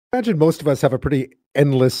Imagine most of us have a pretty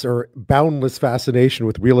endless or boundless fascination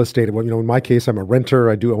with real estate. Well, in my case, I'm a renter.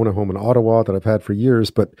 I do own a home in Ottawa that I've had for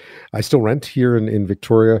years, but I still rent here in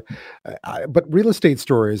Victoria. But real estate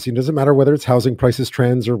stories, it doesn't matter whether it's housing prices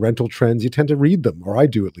trends or rental trends, you tend to read them, or I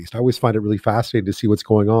do at least. I always find it really fascinating to see what's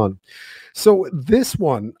going on. So this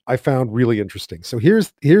one I found really interesting. So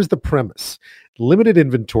here's the premise. Limited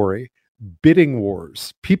inventory, bidding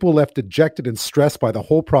wars, people left dejected and stressed by the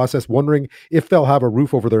whole process, wondering if they'll have a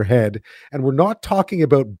roof over their head. And we're not talking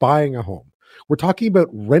about buying a home. We're talking about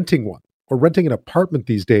renting one or renting an apartment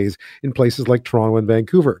these days in places like Toronto and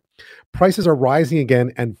Vancouver. Prices are rising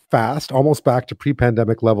again and fast, almost back to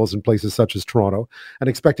pre-pandemic levels in places such as Toronto, and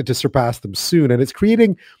expected to surpass them soon. And it's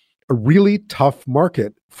creating a really tough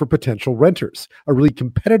market for potential renters, a really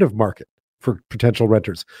competitive market for potential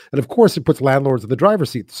renters. And of course, it puts landlords in the driver's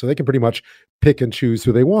seat, so they can pretty much pick and choose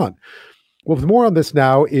who they want. Well, with more on this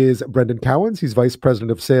now is Brendon Cowans. He's Vice President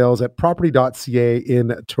of Sales at Property.ca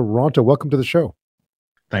in Toronto. Welcome to the show.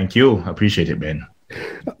 Thank you. I appreciate it, Ben.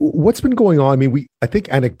 What's been going on? I mean, I think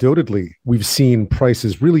anecdotally, we've seen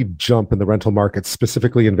prices really jump in the rental markets,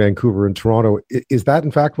 specifically in Vancouver and Toronto. Is that in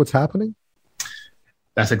fact what's happening?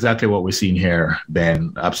 That's exactly what we're seeing here,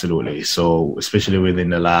 Ben. Absolutely. So, especially within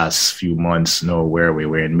the last few months, where we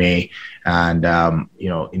were in May, and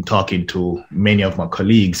in talking to many of my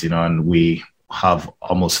colleagues, and we have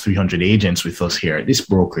almost 300 agents with us here at this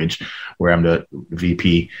brokerage, where I'm the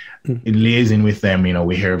VP. In liaising with them,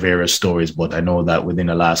 we hear various stories, but I know that within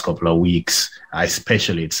the last couple of weeks,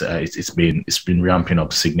 especially, it's been ramping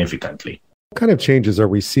up significantly. What kind of changes are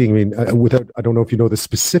we seeing? I mean, I don't know if you know the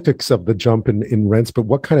specifics of the jump in rents, but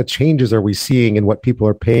what kind of changes are we seeing in what people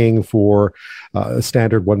are paying for a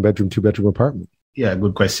standard 1-bedroom, 2-bedroom apartment? Yeah,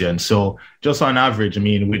 good question. So just on average,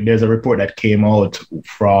 there's a report that came out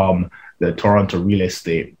from the Toronto Real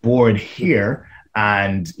Estate Board here.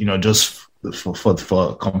 And, just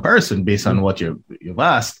for comparison, based on what you've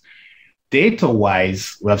asked,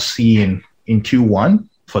 data-wise, we have seen in Q1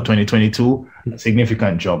 for 2022, a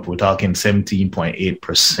significant jump. We're talking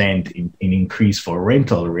 17.8% in increase for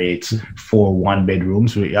rental rates for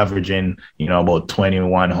 1-bedrooms. We're averaging, about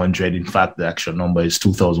 $2,100. In fact, the actual number is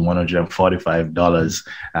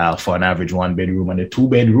 $2,145 for an average 1-bedroom. And the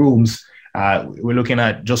 2-bedrooms, we're looking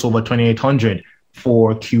at just over $2,800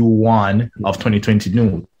 for Q1 of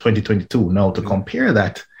 2022. Now, to compare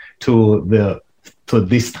that to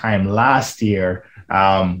this time last year,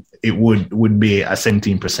 it would be a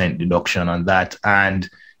 17% deduction on that. And,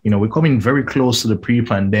 we're coming very close to the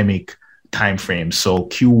pre-pandemic timeframe. So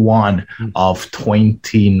Q1 of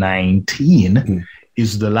 2019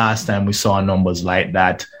 is the last time we saw numbers like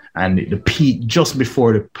that. And the peak just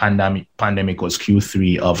before the pandemic was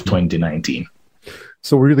Q3 of 2019.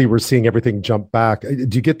 So really, we're seeing everything jump back. Do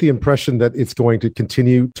you get the impression that it's going to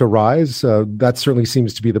continue to rise? That certainly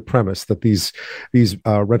seems to be the premise, that these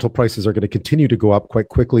rental prices are going to continue to go up quite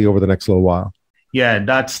quickly over the next little while. Yeah,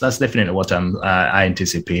 that's definitely what I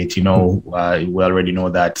anticipate. We already know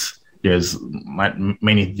that there's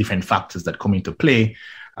many different factors that come into play.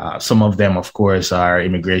 Some of them, of course, are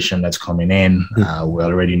immigration that's coming in. We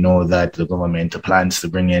already know that the government plans to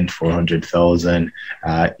bring in 400,000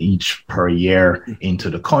 each per year into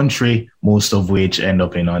the country, most of which end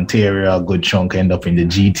up in Ontario. A good chunk end up in the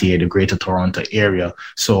GTA, the Greater Toronto area.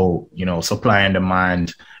 So, supply and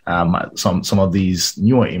demand. Some of these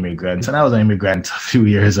newer immigrants, and I was an immigrant a few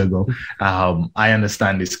years ago. I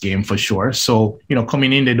understand this game for sure. So,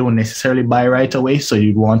 coming in, they don't necessarily buy right away. So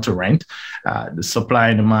you'd want to rent. The supply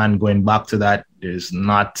and demand, going back to that,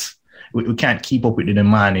 we can't keep up with the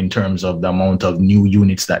demand in terms of the amount of new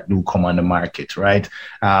units that do come on the market, right?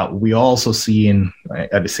 We also seeing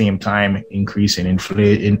at the same time increase in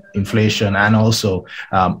inflation and also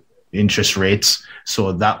interest rates.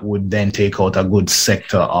 So that would then take out a good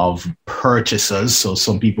sector of purchasers. So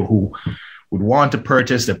some people who would want to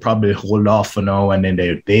purchase, they probably hold off for now, and then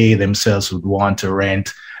they themselves would want to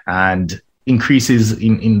rent. And increases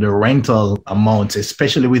in the rental amounts,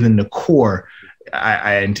 especially within the core,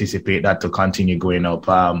 I anticipate that to continue going up.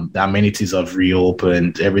 The amenities have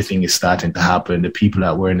reopened. Everything is starting to happen. The people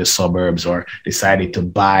that were in the suburbs or decided to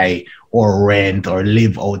buy or rent or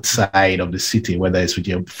live outside of the city, whether it's with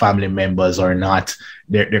your family members or not,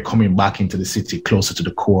 they're coming back into the city closer to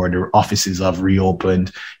the core. Their offices have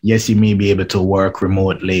reopened. Yes, you may be able to work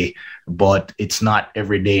remotely, but it's not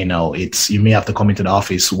every day now. You may have to come into the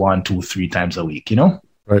office 1, 2, 3 times a week,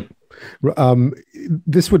 Right.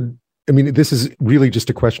 This would I mean, this is really just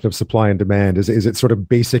a question of supply and demand. Is it sort of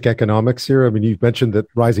basic economics here? I mean, you've mentioned that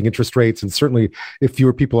rising interest rates, and certainly if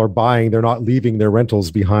fewer people are buying, they're not leaving their rentals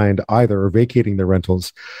behind either or vacating their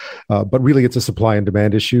rentals. But really, it's a supply and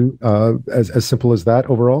demand issue, as simple as that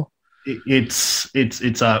overall. It's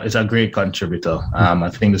a great contributor. I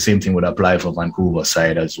think the same thing would apply for Vancouver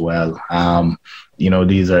side as well.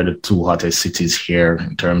 These are the two hottest cities here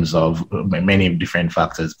in terms of many different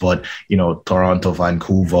factors. But Toronto,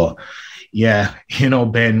 Vancouver, yeah,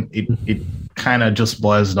 Ben, it kind of just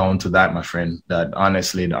boils down to that, my friend. That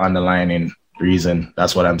honestly, the underlying reason,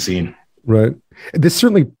 that's what I'm seeing. Right. This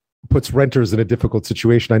certainly puts renters in a difficult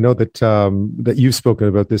situation. I know that that you've spoken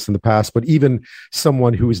about this in the past, but even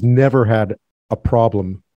someone who has never had a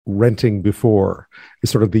problem renting before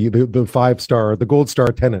is sort of the 5-star, the gold star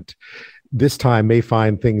tenant, this time may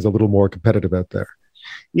find things a little more competitive out there.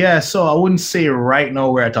 Yeah, so I wouldn't say right now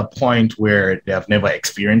we're at a point where they have never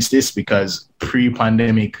experienced this, because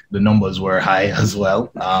pre-pandemic, the numbers were high as well,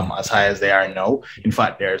 as high as they are now. In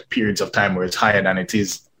fact, there are periods of time where it's higher than it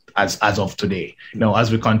is as of today. Now,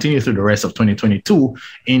 as we continue through the rest of 2022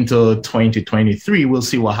 into 2023, we'll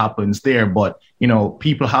see what happens there. But,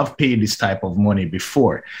 people have paid this type of money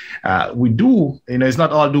before. We do, it's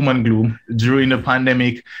not all doom and gloom. During the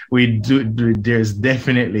pandemic, there's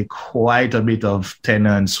definitely quite a bit of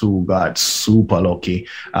tenants who got super lucky.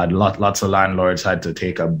 Lots of landlords had to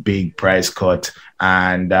take a big price cut,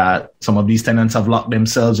 and some of these tenants have locked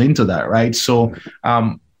themselves into that, right? So,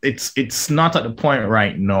 it's not at the point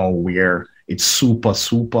right now where it's super,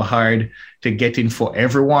 super hard to get in for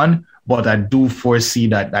everyone, but I do foresee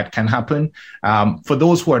that can happen. For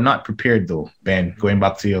those who are not prepared, though, Ben, going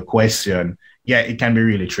back to your question, yeah, it can be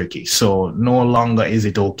really tricky. So no longer is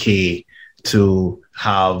it okay to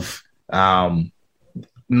have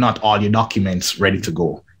not all your documents ready to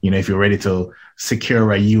go. If you're ready to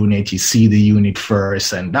secure a unit, you see the unit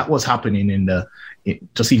first, and that was happening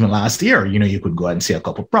just even last year. You could go and see a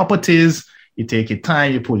couple properties, you take your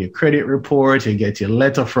time, you pull your credit report, you get your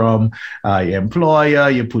letter from your employer,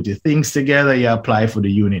 you put your things together, you apply for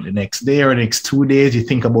the unit the next day or next 2 days, you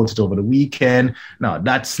think about it over the weekend. Now,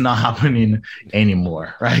 that's not happening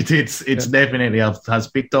anymore, right? It's definitely has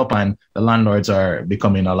picked up, and the landlords are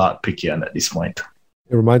becoming a lot pickier at this point.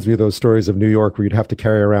 It reminds me of those stories of New York where you'd have to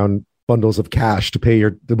carry around bundles of cash to pay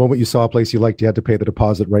the moment you saw a place you liked, you had to pay the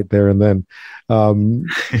deposit right there and then.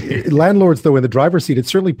 Landlords, though, in the driver's seat, it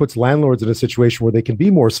certainly puts landlords in a situation where they can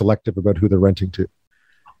be more selective about who they're renting to.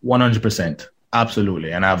 100%.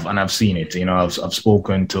 Absolutely. And I've seen it. I've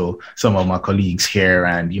spoken to some of my colleagues here,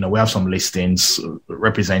 and, we have some listings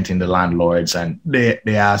representing the landlords, and they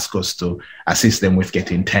ask us to assist them with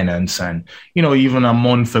getting tenants. And, even a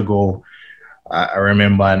month ago, I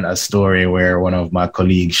remember a story where one of my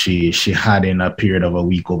colleagues, she had in a period of a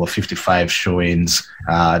week over 55 showings,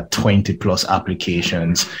 20 plus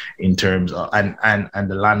applications in terms of, and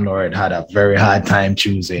the landlord had a very hard time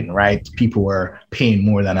choosing, right? People were paying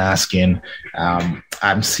more than asking.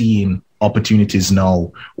 I'm seeing opportunities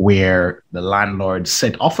now where the landlord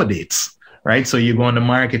set offer dates. Right. So you go on the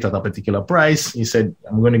market at a particular price. You said,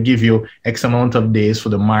 I'm going to give you X amount of days for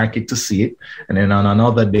the market to see it. And then on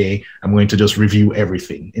another day, I'm going to just review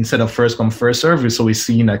everything instead of first come, first serve. So we're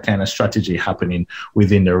seeing that kind of strategy happening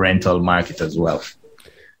within the rental market as well.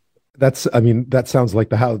 That sounds like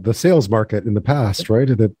the sales market in the past, right?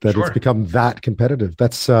 That Sure. It's become that competitive.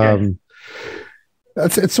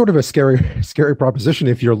 It's sort of a scary proposition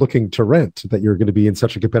if you're looking to rent, that you're going to be in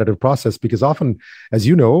such a competitive process, because often, as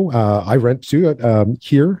you know, I rent too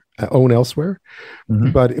here, own elsewhere,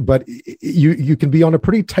 mm-hmm. but you can be on a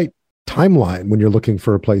pretty tight timeline when you're looking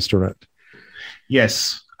for a place to rent.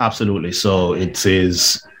 Yes, absolutely. So it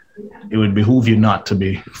would behoove you not to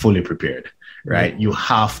be fully prepared, right? Mm-hmm. You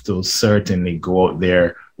have to certainly go out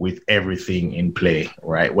there with everything in play,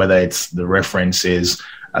 right? Whether it's the references,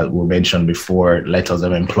 as we mentioned before, letters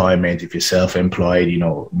of employment. If you're self-employed,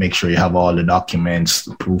 make sure you have all the documents,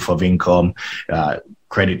 proof of income,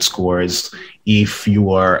 credit scores. If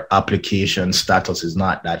your application status is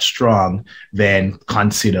not that strong, then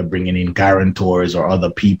consider bringing in guarantors or other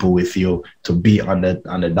people with you to be on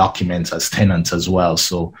the documents as tenants as well.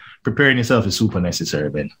 So preparing yourself is super necessary,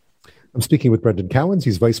 Ben. I'm speaking with Brendon Cowans.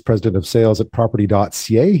 He's Vice President of Sales at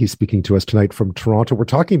Property.ca. He's speaking to us tonight from Toronto. We're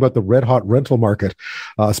talking about the red-hot rental market,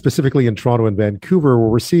 specifically in Toronto and Vancouver, where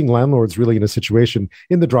we're seeing landlords really in a situation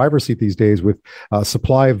in the driver's seat these days with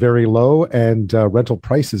supply very low and rental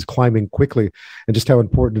prices climbing quickly, and just how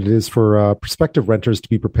important it is for prospective renters to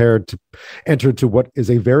be prepared to enter into what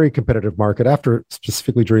is a very competitive market after,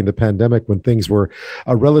 specifically during the pandemic, when things were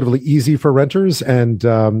relatively easy for renters and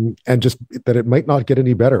just that it might not get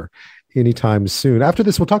any better anytime soon. After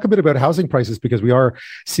this, we'll talk a bit about housing prices because we are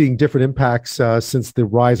seeing different impacts since the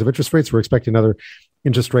rise of interest rates. We're expecting another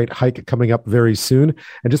interest rate hike coming up very soon,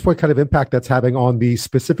 and just what kind of impact that's having on the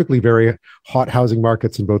specifically very hot housing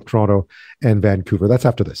markets in both Toronto and Vancouver. That's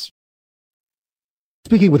after this.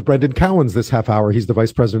 Speaking with Brendon Cowans this half hour, he's the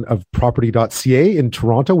Vice President of Property.ca in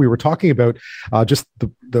Toronto. We were talking about just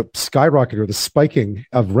the skyrocket or the spiking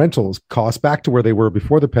of rentals costs back to where they were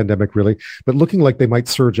before the pandemic, really, but looking like they might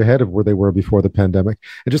surge ahead of where they were before the pandemic,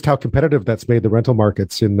 and just how competitive that's made the rental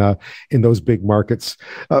markets in those big markets.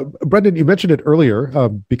 Brendon, you mentioned it earlier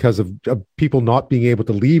because of people not being able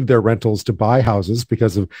to leave their rentals to buy houses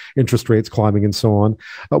because of interest rates climbing and so on.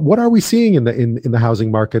 What are we seeing in the housing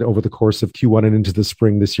market over the course of Q1 and into the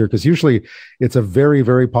spring this year? Because usually it's a very,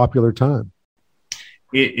 very popular time.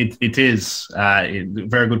 It is a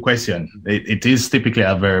very good question. It is typically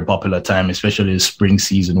a very popular time, especially the spring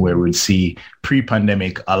season, where we'd see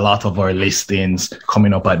pre-pandemic a lot of our listings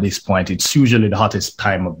coming up at this point. It's usually the hottest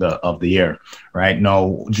time of the year. Right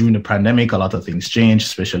now, during the pandemic, a lot of things changed,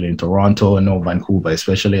 especially in Toronto and Vancouver,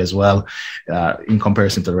 especially as well, in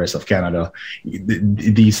comparison to the rest of Canada.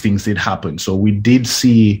 These things did happen. So we did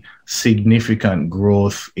see significant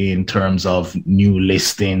growth in terms of new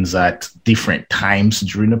listings at different times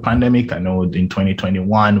during the pandemic. I know in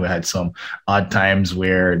 2021, we had some odd times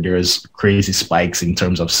where there's crazy spikes in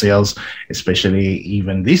terms of sales, especially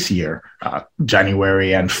even this year,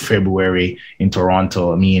 January and February in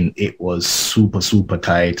Toronto. I mean, it was super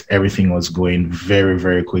tight. Everything was going very,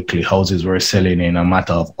 very quickly. Houses were selling in a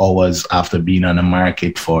matter of hours after being on the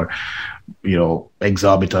market for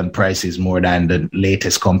exorbitant prices, more than the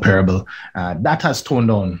latest comparable. That has toned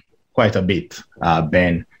down quite a bit,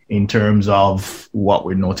 Ben, in terms of what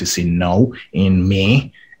we're noticing now in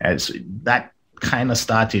May. As that kind of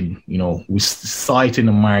started, we saw it in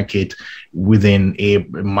the market within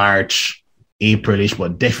March, April-ish,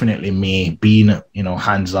 but definitely May, being,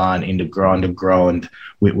 hands-on in the ground,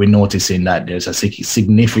 we're noticing that there's a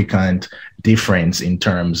significant difference in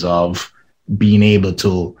terms of being able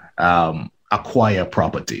to acquire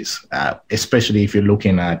properties, especially if you're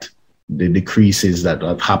looking at the decreases that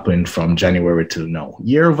have happened from January till now.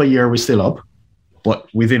 Year over year, we're still up,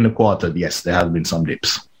 but within the quarter, yes, there have been some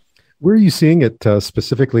dips. Where are you seeing it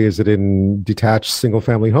specifically? Is it in detached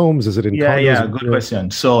single-family homes? Is it in condos? Yeah, good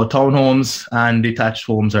question. So townhomes and detached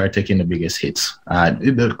homes are taking the biggest hits.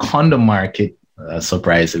 The condo market,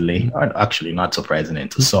 surprisingly, or actually not surprisingly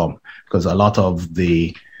to some, because a lot of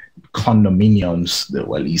the condominiums,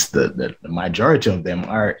 well, at least the majority of them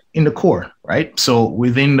are in the core, right? So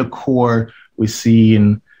within the core, we're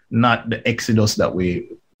seeing not the exodus that we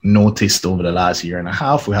noticed over the last year and a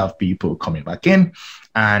half. We have people coming back in,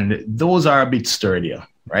 and those are a bit sturdier,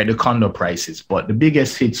 right? The condo prices, but the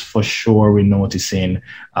biggest hits for sure we're noticing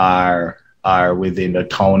are within the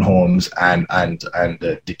townhomes and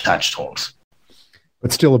the detached homes.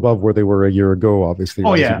 But still above where they were a year ago, obviously.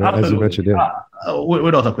 Oh, as you mentioned, yeah.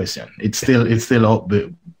 Without a question, it's still up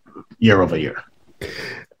year over year.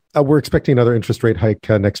 We're expecting another interest rate hike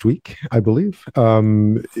next week, I believe.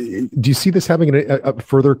 Do you see this having a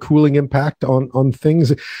further cooling impact on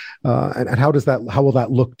things? And how will that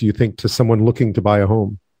look, do you think, to someone looking to buy a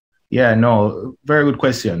home? Yeah, no, very good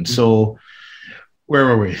question. So where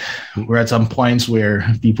were we? We're at some points where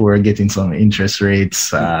people were getting some interest rates,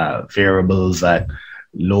 variables at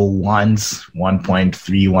low ones, 1.3,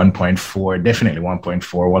 1.4, definitely 1.4,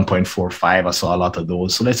 1.45. I saw a lot of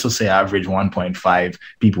those. So let's just say average 1.5,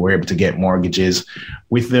 people were able to get mortgages.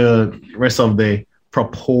 With the rest of the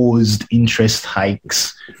proposed interest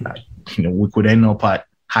hikes, we could end up at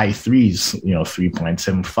high threes,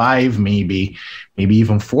 3.75, maybe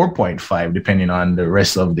even 4.5, depending on the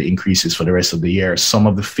rest of the increases for the rest of the year. Some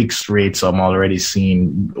of the fixed rates I'm already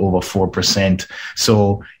seeing over 4%.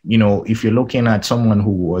 So, if you're looking at someone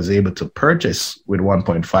who was able to purchase with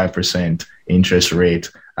 1.5% interest rate,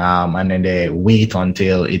 and then they wait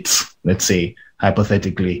until it's, let's say,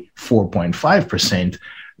 hypothetically 4.5%,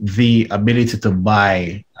 the ability to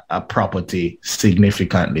buy a property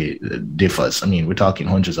significantly differs. I mean, we're talking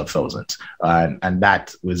hundreds of thousands, and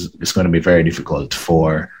that is going to be very difficult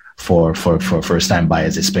for first-time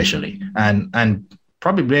buyers, especially. And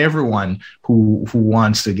probably everyone who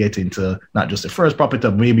wants to get into not just the first property,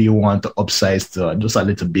 maybe you want to upsize to just a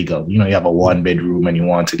little bigger. You have a 1 bedroom and you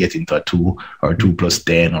want to get into a 2 or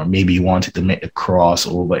 2+10, or maybe you wanted to make the cross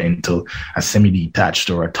over into a semi-detached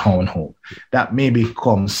or a townhome. That may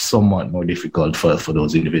become somewhat more difficult for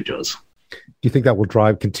those individuals. Do you think that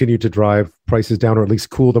will continue to drive prices down, or at least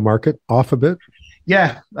cool the market off a bit?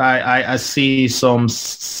 Yeah, I see some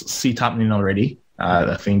seat happening already.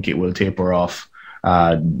 I think it will taper off.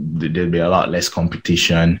 There'll be a lot less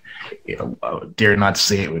competition. Dare not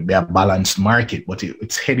say it would be a balanced market, but it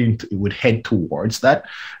would head towards that.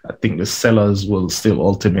 I think the sellers will still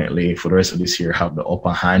ultimately, for the rest of this year, have the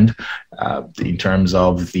upper hand. In terms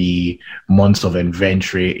of the months of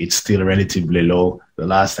inventory, it's still relatively low. The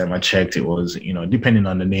last time I checked, it was, depending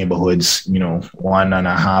on the neighborhoods,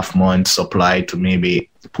 1.5 months supply to maybe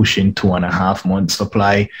pushing 2.5 months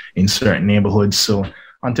supply in certain neighborhoods. So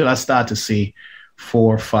until I start to see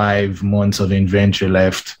 4 or 5 months of inventory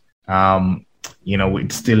left,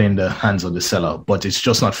 it's still in the hands of the seller, but it's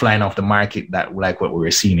just not flying off the market that like what we were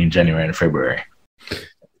seeing in January and February.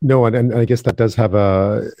 No, and I guess that does have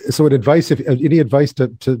any advice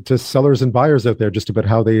to sellers and buyers out there just about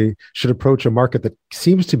how they should approach a market that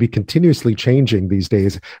seems to be continuously changing these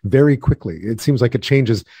days very quickly. It seems like it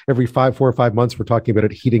changes every 4 or 5 months. We're talking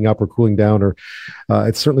about it heating up or cooling down, or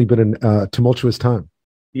it's certainly been a tumultuous time.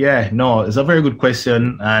 Yeah, no, it's a very good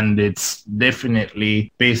question, and it's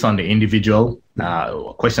definitely based on the individual.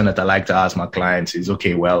 A question that I like to ask my clients is,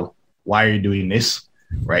 okay, well, why are you doing this?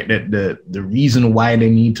 Right? The reason why they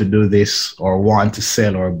need to do this or want to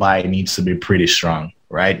sell or buy needs to be pretty strong,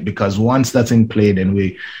 right? Because once that's in play, then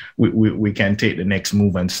we can take the next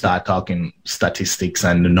move and start talking statistics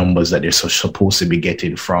and the numbers that they're supposed to be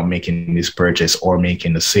getting from making this purchase or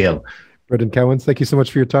making the sale. Brendon Cowans, thank you so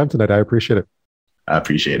much for your time tonight. I appreciate it. I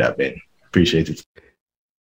appreciate that, Ben. Appreciate it.